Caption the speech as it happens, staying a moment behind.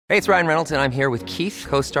Hey, it's Ryan Reynolds, and I'm here with Keith,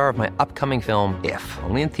 co-star of my upcoming film, If,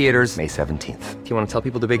 only in theaters May 17th. Do you want to tell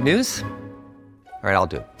people the big news? All right,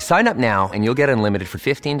 I'll do it. Sign up now and you'll get unlimited for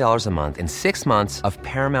 $15 a month and 6 months of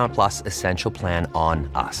Paramount Plus Essential Plan on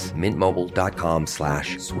us.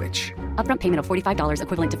 MintMobile.com/switch. Upfront payment of $45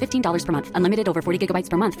 equivalent to $15 per month. Unlimited over 40 gigabytes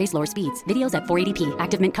per month. Face lower speeds. Videos at 480p.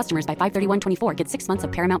 Active Mint customers by 531.24 get 6 months of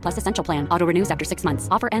Paramount Plus Essential Plan. Auto renews after 6 months.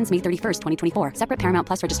 Offer ends May 31st, 2024. Separate Paramount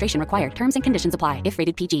Plus registration required. Terms and conditions apply if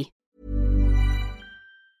rated PG.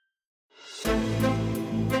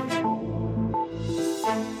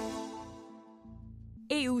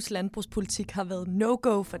 EU's landbrugspolitik har været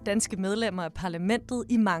no-go for danske medlemmer af parlamentet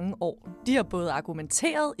i mange år. De har både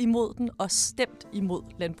argumenteret imod den og stemt imod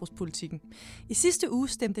landbrugspolitikken. I sidste uge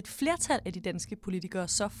stemte et flertal af de danske politikere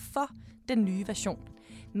så for den nye version.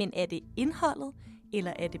 Men er det indholdet,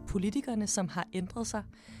 eller er det politikerne, som har ændret sig?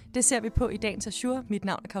 Det ser vi på i dagens Azure. Mit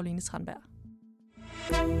navn er Karoline Tranberg.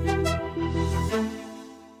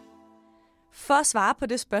 For at svare på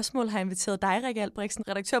det spørgsmål har jeg inviteret dig, Rikke Albrechtsen,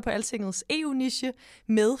 redaktør på Altingets EU-niche,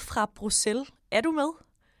 med fra Bruxelles. Er du med?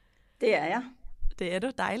 Det er jeg. Det er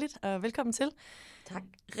du. Dejligt, og velkommen til. Tak.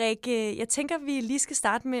 Rikke, jeg tænker, vi lige skal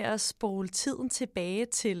starte med at spole tiden tilbage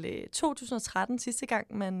til 2013, sidste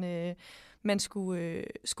gang man skulle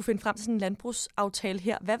finde frem til sådan en landbrugsaftale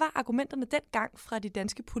her. Hvad var argumenterne dengang fra de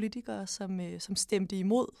danske politikere, som stemte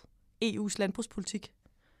imod EU's landbrugspolitik?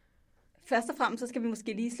 Først og fremmest så skal vi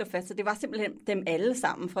måske lige slå fast, at det var simpelthen dem alle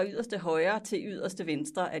sammen, fra yderste højre til yderste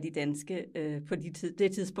venstre af de danske, på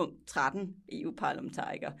det tidspunkt 13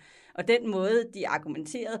 EU-parlamentarikere. Og den måde, de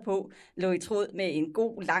argumenterede på, lå i tråd med en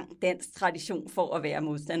god, lang dansk tradition for at være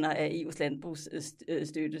modstander af EU's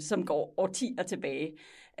landbrugsstøtte, som går årtier tilbage,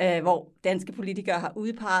 hvor danske politikere har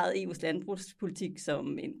udpeget EU's landbrugspolitik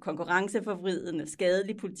som en konkurrenceforvridende,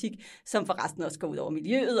 skadelig politik, som forresten også går ud over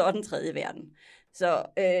miljøet og den tredje verden. Så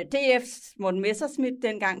DF's Morten Messerschmidt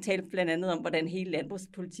dengang talte blandt andet om, hvordan hele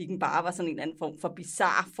landbrugspolitikken bare var sådan en eller anden form for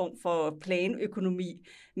bizarre form for planøkonomi,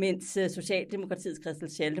 mens Socialdemokratiets Christel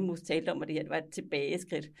Schaldemose talte om, at det her var et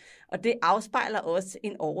tilbageskridt. Og det afspejler også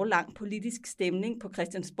en årelang politisk stemning på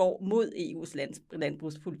Christiansborg mod EU's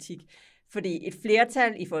landbrugspolitik. Fordi et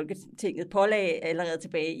flertal i Folketinget pålagde allerede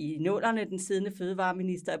tilbage i 00'erne den siddende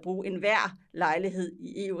fødevareminister at bruge enhver lejlighed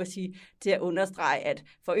i EU-regi til at understrege, at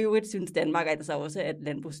for øvrigt synes Danmark altså også, at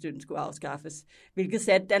landbrugsstøtten skulle afskaffes. Hvilket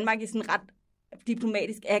satte Danmark i sådan en ret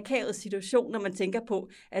diplomatisk akavet situation, når man tænker på,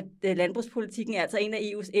 at landbrugspolitikken er altså en af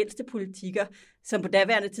EU's ældste politikker, som på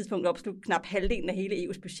daværende tidspunkt opslug knap halvdelen af hele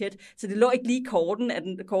EU's budget. Så det lå ikke lige korten, at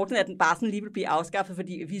den bare sådan lige ville blive afskaffet,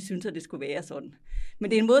 fordi vi synes, at det skulle være sådan.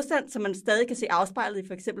 Men det er en modstand, som man stadig kan se afspejlet i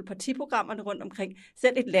for eksempel partiprogrammerne rundt omkring.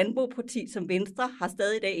 Selv et landbrugparti som Venstre har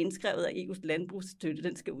stadig i dag indskrevet, at EU's landbrugsstøtte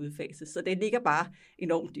den skal udfases. Så det ligger bare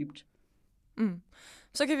enormt dybt. Mm.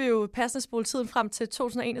 Så kan vi jo passende spole tiden frem til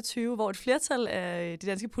 2021, hvor et flertal af de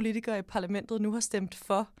danske politikere i parlamentet nu har stemt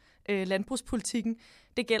for landbrugspolitikken.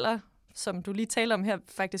 Det gælder, som du lige taler om her,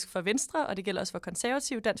 faktisk for Venstre, og det gælder også for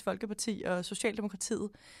Konservative, Dansk Folkeparti og Socialdemokratiet.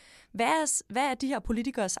 Hvad er de her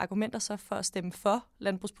politikers argumenter så for at stemme for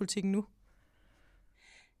landbrugspolitikken nu?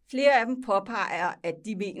 Flere af dem påpeger, at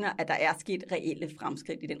de mener, at der er sket reelle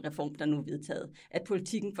fremskridt i den reform, der nu er vedtaget. At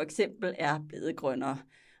politikken for eksempel er blevet grønnere.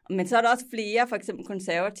 Men så er der også flere, for eksempel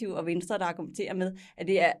Konservative og Venstre, der argumenterer med, at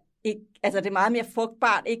det er det er meget mere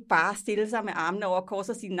frugtbart, ikke bare stille sig med armene over kors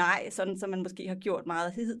og sige nej, sådan som man måske har gjort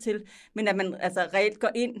meget hidtil, men at man altså reelt går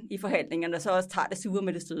ind i forhandlingerne, og så også tager det sure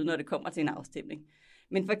med det søde, når det kommer til en afstemning.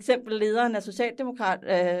 Men for eksempel lederen af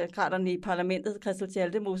Socialdemokraterne i parlamentet, Christel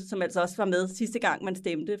Schaldemose, som altså også var med sidste gang, man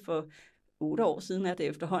stemte for 8 år siden er det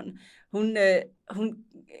efterhånden, hun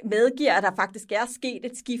medgiver, at der faktisk er sket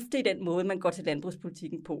et skifte i den måde, man går til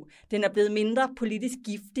landbrugspolitikken på. Den er blevet mindre politisk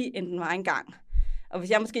giftig, end den var engang. Og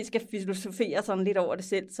hvis jeg måske skal filosofere sådan lidt over det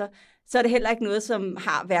selv, så er det heller ikke noget, som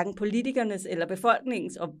har hverken politikernes eller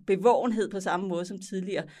befolkningens og bevågenhed på samme måde som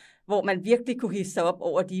tidligere, hvor man virkelig kunne hisse sig op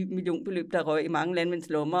over de millionbeløb, der røg i mange landmænds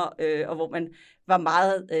lommer, og hvor man var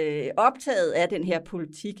meget optaget af den her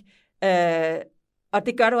politik. Og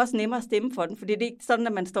det gør det også nemmere at stemme for den, for det er ikke sådan,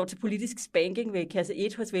 at man står til politisk spanking ved kasse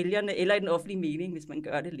 1 hos vælgerne, eller i den offentlige mening, hvis man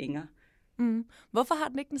gør det længere. Mm. Hvorfor har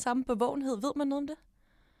den ikke den samme bevågenhed? Ved man noget om det?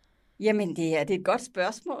 Jamen, det er et godt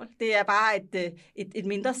spørgsmål. Det er bare et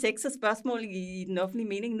mindre sexet spørgsmål i den offentlige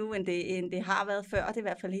mening nu, end det har været før. Det er i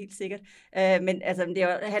hvert fald helt sikkert. Men altså, det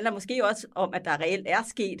handler måske også om, at der reelt er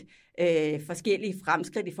sket forskellige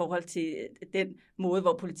fremskridt i forhold til den måde,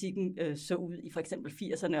 hvor politikken så ud i for eksempel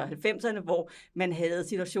 80'erne og 90'erne, hvor man havde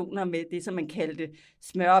situationer med det, som man kaldte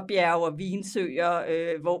smørbjerg og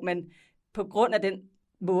vinsøer, hvor man på grund af den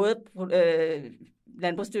måde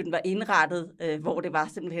landbrugsstøtten var indrettet, hvor det var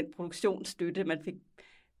simpelthen produktionsstøtte, man fik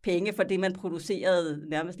penge for det, man producerede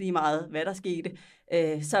nærmest lige meget, hvad der skete,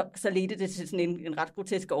 så ledte det til sådan en ret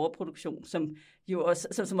grotesk overproduktion, som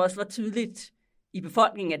også var tydeligt i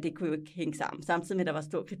befolkningen, at det kunne jo ikke hænge sammen. Samtidig med, at der var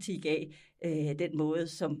stor kritik af den måde,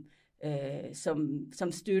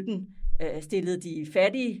 som støtten stillede de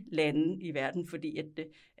fattige lande i verden, fordi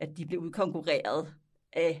at de blev udkonkurreret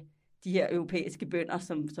af de her europæiske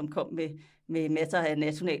bønder, som kom med masser af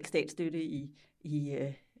national statsstøtte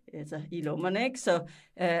i lommerne. Ikke? Så,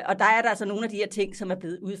 og der er der altså nogle af de her ting, som er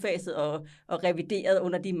blevet udfaset og revideret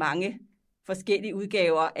under de mange forskellige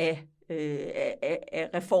udgaver af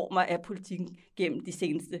reformer af politikken gennem de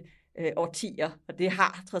seneste årtier. Og det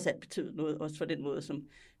har trods alt betydet noget, også for den måde,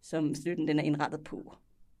 som støtten den er indrettet på.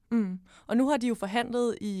 Mm. Og nu har de jo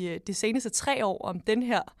forhandlet i de seneste 3 år om den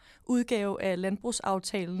her udgave af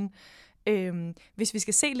landbrugsaftalen. Hvis vi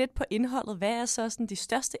skal se lidt på indholdet, hvad er så sådan de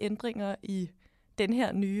største ændringer i den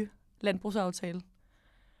her nye landbrugsaftale?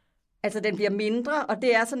 Altså, den bliver mindre, og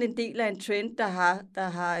det er sådan en del af en trend,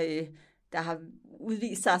 der har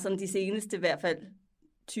udvist sig sådan de seneste i hvert fald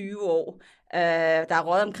 20 år. Der er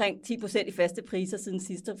røget omkring 10% i faste priser siden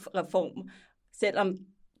sidste reform, selvom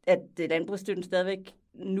at landbrugsstøtten stadigvæk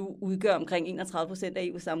nu udgør omkring 31% af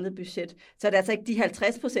EU's samlede budget. Så er det altså ikke de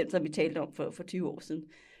 50%, som vi talte om for 20 år siden.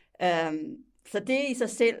 Så det i sig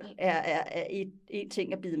selv er en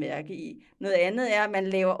ting at bide mærke i. Noget andet er, at man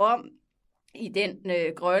laver om i den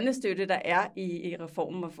grønne støtte, der er i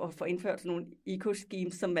reformen, og får indført sådan nogle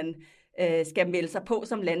eco-schemes, som man skal melde sig på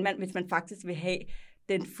som landmand, hvis man faktisk vil have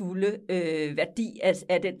den fulde værdi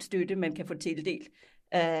af den støtte, man kan få tildelt.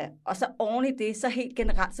 Og så oven i det, så helt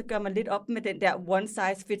generelt, så gør man lidt op med den der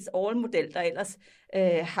one-size-fits-all-model, der ellers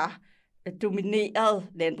har domineret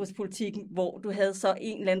landbrugspolitikken, hvor du havde så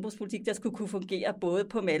en landbrugspolitik, der skulle kunne fungere både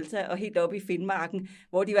på Malta og helt oppe i Finnmarken,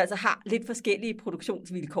 hvor de jo altså har lidt forskellige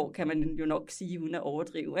produktionsvilkår, kan man jo nok sige, uden at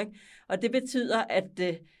overdrive. Ikke? Og det betyder,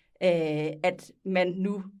 at man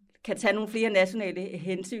nu kan tage nogle flere nationale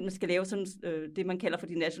hensyn, og skal lave sådan, det, man kalder for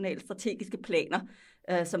de nationale strategiske planer,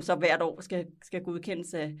 som så hvert år skal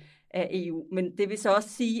godkendes af EU. Men det vil så også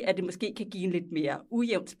sige, at det måske kan give en lidt mere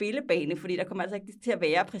ujævn spillebane, fordi der kommer altså ikke til at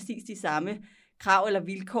være præcis de samme krav eller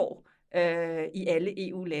vilkår i alle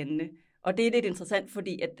EU-landene. Og det er lidt interessant,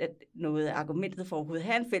 fordi at noget af argumentet for overhovedet at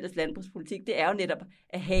have en fælles landbrugspolitik, det er jo netop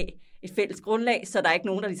at have et fælles grundlag, så der er ikke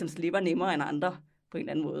nogen, der ligesom slipper nemmere end andre på en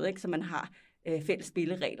eller anden måde, ikke? Så man har fælles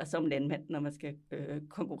spilleregler som landmand, når man skal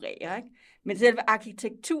konkurrere. Ikke? Men selve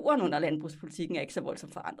arkitekturen under landbrugspolitikken er ikke så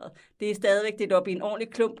voldsomt forandret. Det er stadigvæk det op i en ordentlig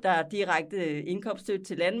klump, der er direkte indkomststøtte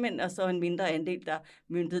til landmænd, og så en mindre andel, der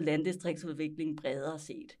møntede landdistriktsudvikling bredere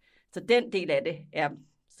set. Så den del af det er,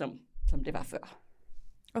 som det var før.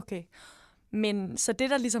 Okay. Men så det,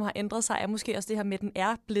 der ligesom har ændret sig, er måske også det her med, at den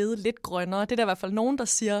er blevet lidt grønnere. Det er der i hvert fald nogen, der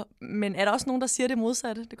siger. Men er der også nogen, der siger det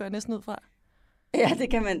modsatte? Det går jeg næsten ud fra. Ja, det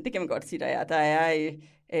kan man godt sige, der er. Der er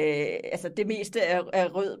altså det meste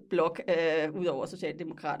af rød blok, udover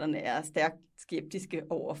Socialdemokraterne, er stærkt skeptiske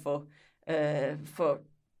over for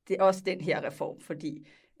det, også den her reform, fordi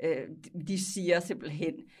de siger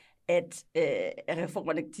simpelthen, at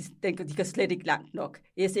reformerne de går slet ikke langt nok.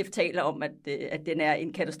 SF taler om, at den er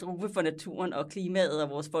en katastrofe for naturen og klimaet og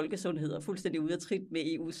vores folkesundhed, og fuldstændig ude af trit med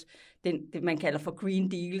EU's, det man kalder for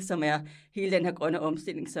Green Deal, som er hele den her grønne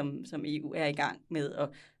omstilling, som EU er i gang med.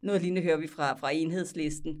 Og noget lignende hører vi fra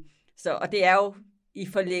Enhedslisten. Og det er jo i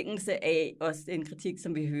forlængelse af også en kritik,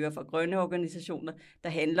 som vi hører fra grønne organisationer, der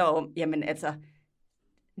handler om, jamen altså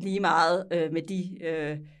lige meget med de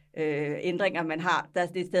ændringer, man har, der er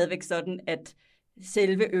det stadigvæk sådan, at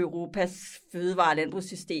selve Europas fødevare- og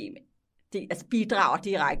landbrugssystem bidrager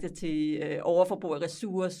direkte til overforbrug af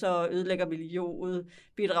ressourcer, ødelægger miljøet,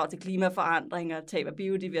 bidrager til klimaforandringer, tab af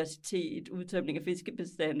biodiversitet, udtømning af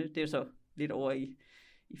fiskebestande. Det er jo så lidt over i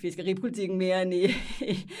fiskeripolitikken mere end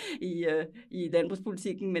i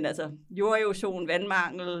landbrugspolitikken, men altså jorderosion,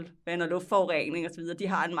 vandmangel, vand- og luftforurening osv., de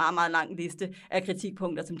har en meget, meget lang liste af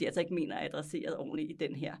kritikpunkter, som de altså ikke mener er adresseret ordentligt i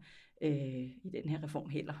den her reform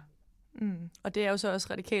heller. Mm. Og det er jo så også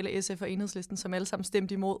Radikale, SF og Enhedslisten, som alle sammen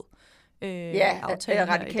stemte imod aftalen.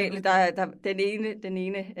 Radikale, den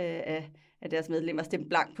ene af deres medlemmer stemte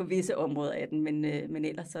blankt på visse områder af den, men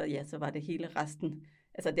ellers så var det hele resten.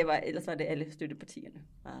 Altså ellers var det alle støttepartierne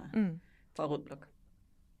fra Rød Blok.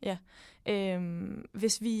 Ja.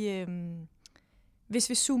 Hvis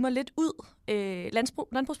vi zoomer lidt ud,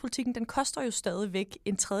 landbrugspolitikken, den koster jo stadigvæk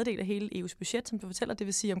 1/3 af hele EU's budget, som du fortæller, det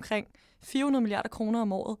vil sige omkring 400 milliarder kroner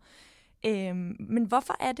om året. Men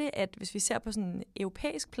hvorfor er det, at hvis vi ser på sådan en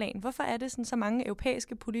europæisk plan, hvorfor er det sådan, så mange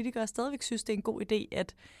europæiske politikere stadigvæk synes, det er en god idé,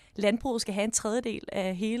 at landbruget skal have en tredjedel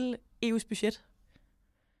af hele EU's budget?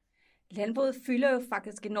 Landbruget fylder jo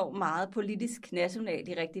faktisk enormt meget politisk nationalt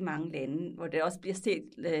i rigtig mange lande, hvor det også bliver set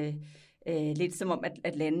lidt som om,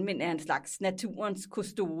 at landmænd er en slags naturens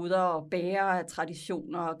kustoder og bærere af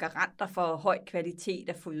traditioner og garanter for høj kvalitet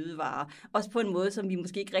af fødevarer. Også på en måde, som vi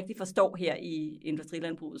måske ikke rigtig forstår her i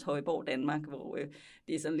industrilandbrugets højborg Danmark, hvor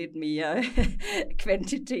det er sådan lidt mere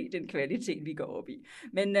kvantitet end kvalitet, vi går op i.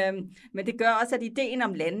 Men det gør også, at ideen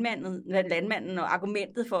om landmanden og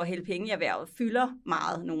argumentet for at hælde penge i erhvervet fylder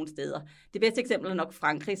meget nogle steder. Det bedste eksempel er nok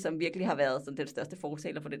Frankrig, som virkelig har været sådan den største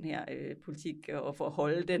fortaler for den her politik og for at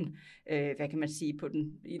holde den hvad kan man sige,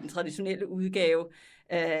 i den traditionelle udgave.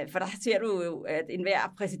 For der ser du jo, at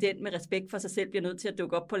enhver præsident med respekt for sig selv bliver nødt til at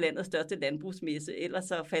dukke op på landets største landbrugsmesse, ellers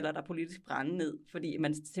så falder der politisk brænde ned, fordi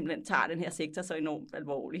man simpelthen tager den her sektor så enormt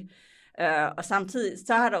alvorligt. Og samtidig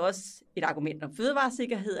så har der også et argument om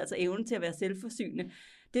fødevaresikkerhed, altså evnen til at være selvforsynende.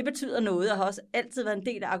 Det betyder noget, og har også altid været en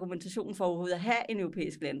del af argumentationen for overhovedet at have en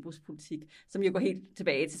europæisk landbrugspolitik, som jo går helt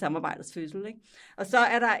tilbage til samarbejdets fødsel. Ikke? Og så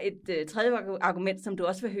er der et tredje argument, som du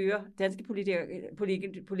også vil høre danske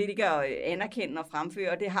politikere anerkende og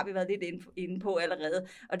fremføre, og det har vi været lidt inde på allerede.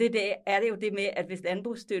 Og det er det jo det med, at hvis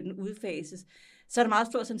landbrugsstøtten udfases, så er der meget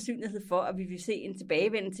stor sandsynlighed for, at vi vil se en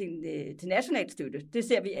tilbagevending til national støtte. Det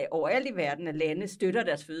ser vi overalt i verden, at lande støtter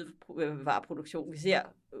deres fødevareproduktion. Vi ser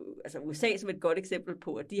altså USA som et godt eksempel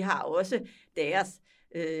på, at de har også deres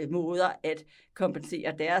måder at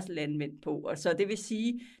kompensere deres landmænd på. Og så det vil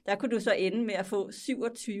sige, der kunne du så ende med at få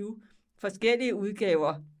 27 forskellige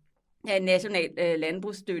udgaver af national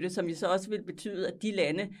landbrugsstøtte, som jo så også vil betyde, at de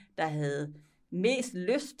lande, der havde mest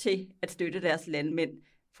lyst til at støtte deres landmænd,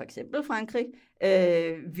 for eksempel Frankrig,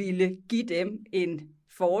 ville give dem en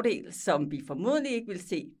fordel, som vi formodentlig ikke vil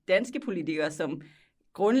se danske politikere, som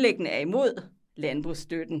grundlæggende er imod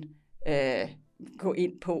landbrugsstøtten, gå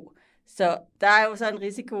ind på. Så der er jo så en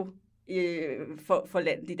risiko for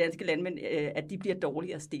de danske landmænd, at de bliver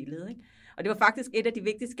dårligere stillet. Ikke? Og det var faktisk et af de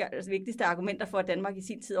vigtigste argumenter for, at Danmark i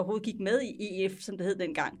sin tid overhovedet gik med i EF, som det hed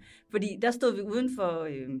dengang. Fordi der stod vi uden for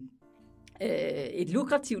et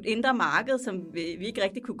lukrativt indre marked, som vi ikke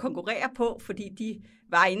rigtig kunne konkurrere på, fordi de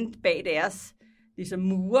var inde bag deres ligesom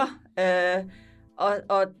mure.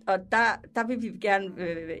 Og der vil vi gerne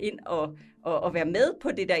ind og være med på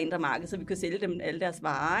det der indre marked, så vi kunne sælge dem alle deres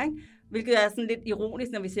varer. Ikke? Hvilket er sådan lidt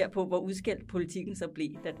ironisk, når vi ser på, hvor udskældt politikken så blev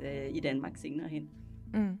i Danmark senere hen.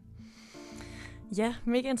 Mm. Ja,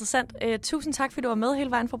 mega interessant. Tusind tak, fordi du var med hele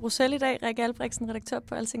vejen fra Bruxelles i dag, Rikke Albrechtsen, redaktør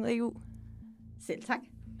på Altinget EU. Selv tak.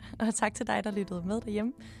 Og tak til dig, der lyttede med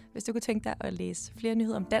derhjemme. Hvis du kunne tænke dig at læse flere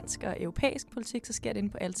nyheder om dansk og europæisk politik, så sker det inde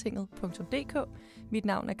på altinget.dk. Mit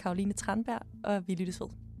navn er Caroline Tranberg, og vi lyttes ved.